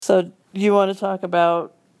So, you want to talk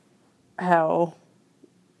about how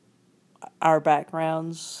our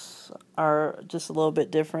backgrounds are just a little bit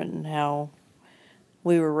different and how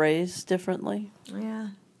we were raised differently? Yeah,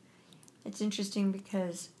 it's interesting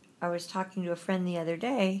because I was talking to a friend the other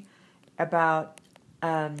day about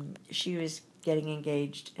she was getting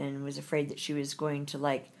engaged and was afraid that she was going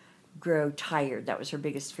to grow tired. That was her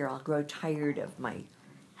biggest fear. I'll grow tired of my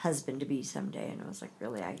husband to be someday. And I was like,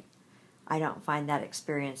 really, I don't find that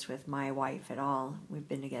experience with my wife at all. We've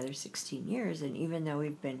been together 16 years, and even though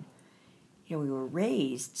we were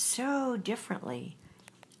raised so differently,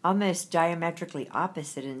 almost diametrically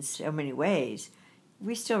opposite in so many ways,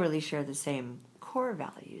 we still really share the same core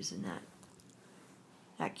values, and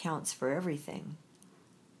that counts for everything.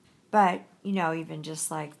 But, even just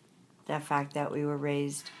like the fact that we were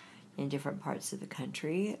raised in different parts of the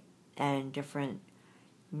country and different,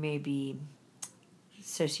 maybe,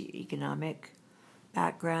 socioeconomic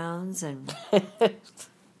backgrounds, and,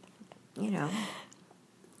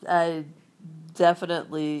 I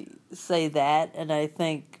definitely say that, and I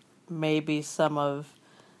think maybe some of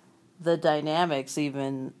the dynamics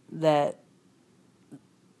even that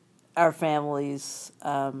our families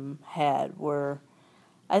had were,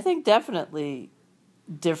 I think, definitely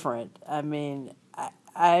different. I mean,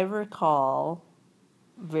 I recall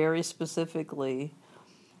very specifically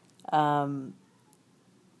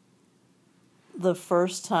the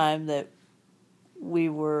first time that we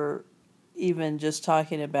were even just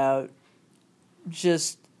talking about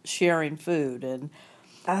just sharing food. And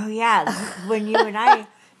oh yeah, when you and I,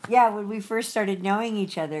 yeah, when we first started knowing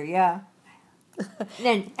each other, yeah.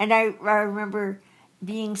 And I remember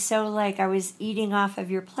being so I was eating off of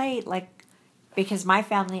your plate, because my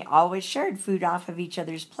family always shared food off of each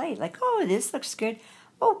other's plate. Like, oh, this looks good.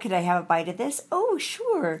 Oh, could I have a bite of this? Oh,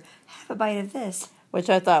 sure, have a bite of this. which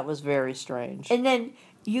I thought was very strange. And then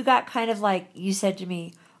you got kind of you said to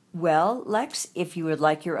me, well, Lex, if you would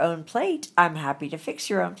like your own plate, I'm happy to fix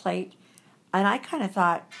your own plate. And I kind of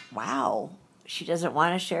thought, wow, she doesn't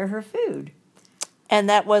want to share her food. And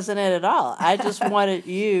that wasn't it at all. I just wanted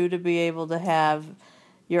you to be able to have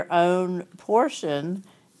your own portion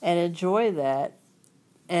and enjoy that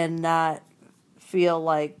and not feel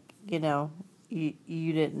like,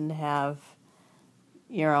 you didn't have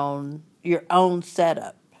your own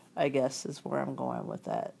setup, I guess is where I'm going with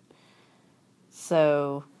that.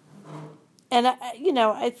 So, and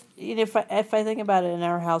if I think about it in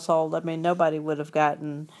our household, I mean, nobody would have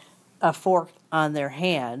gotten a fork on their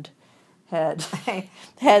hand had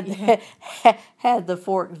had had the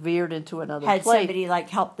fork veered into another Had plate. somebody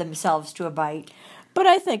help themselves to a bite. But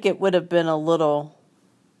I think it would have been a little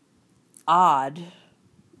odd,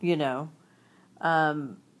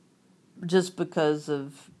 just because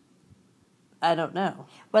of, I don't know.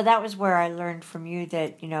 Well, that was where I learned from you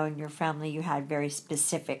that, in your family you had very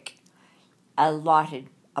specific allotted,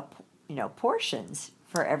 portions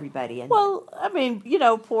for everybody. And Well, I mean,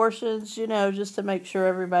 portions, just to make sure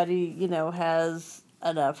everybody, has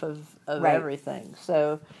enough of Right. everything.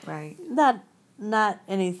 So right. not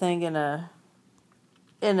anything in a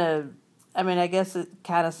I mean, I guess it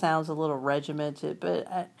kind of sounds a little regimented, but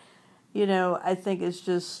I think it's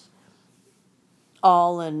just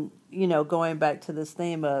all in, going back to this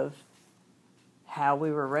theme of how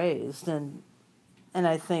we were raised, and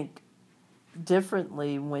I think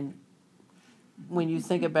differently when you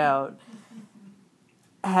think about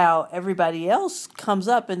how everybody else comes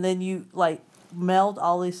up, and then you meld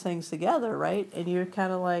all these things together, right? And you're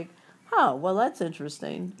kind of like, oh, well, that's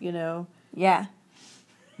interesting, Yeah.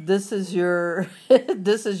 This is your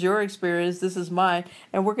this is your experience, this is mine,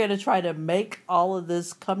 and we're going to try to make all of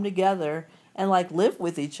this come together and live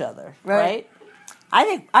with each other, right?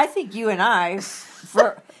 I think you and I,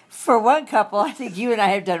 for one couple, I think you and I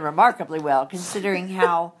have done remarkably well considering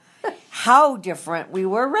how different we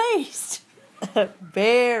were raised.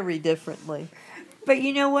 Very differently. But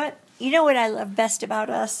you know what? You know what I love best about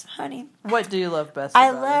us, honey? What do you love best I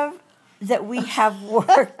about it? love that we have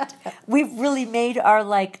worked. We've really made our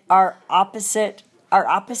opposites.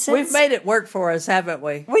 We've made it work for us, haven't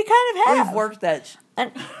we? We kind of have. We've worked that.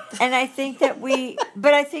 And I think that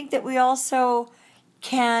but I think that we also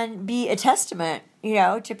can be a testament,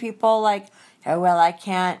 to people oh, well, I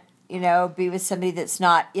can't, be with somebody that's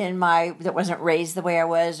not that wasn't raised the way I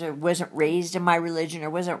was, or wasn't raised in my religion,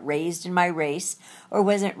 or wasn't raised in my race, or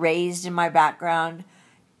wasn't raised in my background,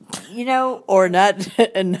 or not,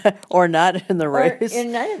 or not in the race. Or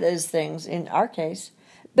in none of those things in our case.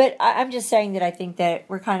 But I'm just saying that I think that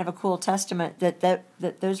we're kind of a cool testament that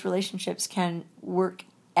those relationships can work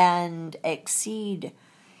and exceed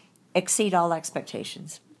all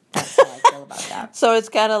expectations. That's all I feel about that. So it's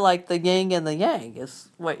kind of like the yin and the yang, is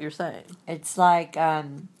what you're saying. It's like,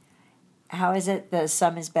 how is it? The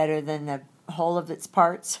sum is better than the whole of its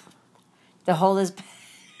parts. The whole is,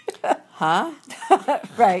 Huh?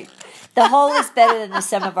 right. The whole is better than the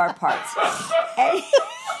sum of our parts.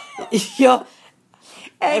 You'll,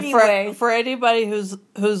 Anyway, for anybody who's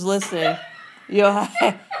listening, you'll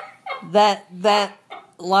have, that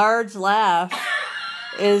large laugh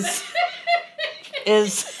is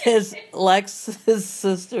Lex's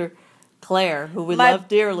sister Claire, who we love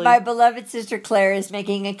dearly. My beloved sister Claire is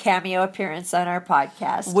making a cameo appearance on our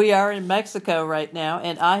podcast. We are in Mexico right now,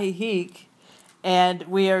 in Ajijic, and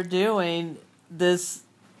we are doing this,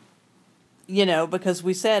 because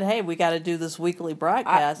we said, hey, we got to do this weekly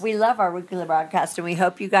broadcast. We love our weekly broadcast, and we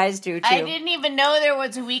hope you guys do too. I didn't even know there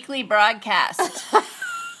was a weekly broadcast.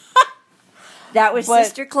 That was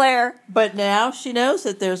Sister Claire. But now she knows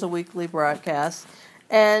that there's a weekly broadcast,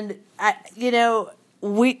 and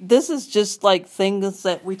this is just like things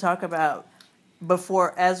that we talk about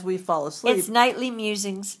before as we fall asleep. It's nightly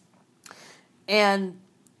musings, and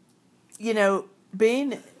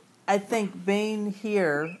I think being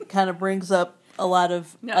here kind of brings up a lot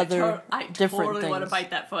of other different things. I totally want to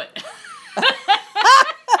bite that foot.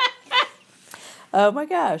 Oh my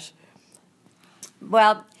gosh.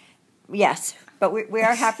 Well, yes, but we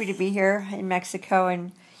are happy to be here in Mexico,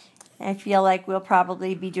 and I feel like we'll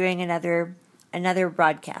probably be doing another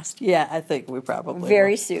broadcast Yeah, I think we probably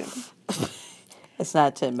very will. soon. It's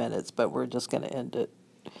not 10 minutes, but we're just going to end it.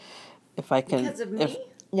 If I can. Because of me?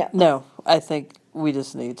 No, I think we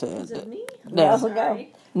just need to end Because of it. me? No.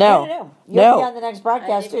 Sorry. No. You'll No. be on the next I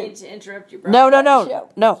broadcast didn't too. mean to interrupt your No,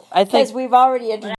 broadcast. no. I think Because we've already introduced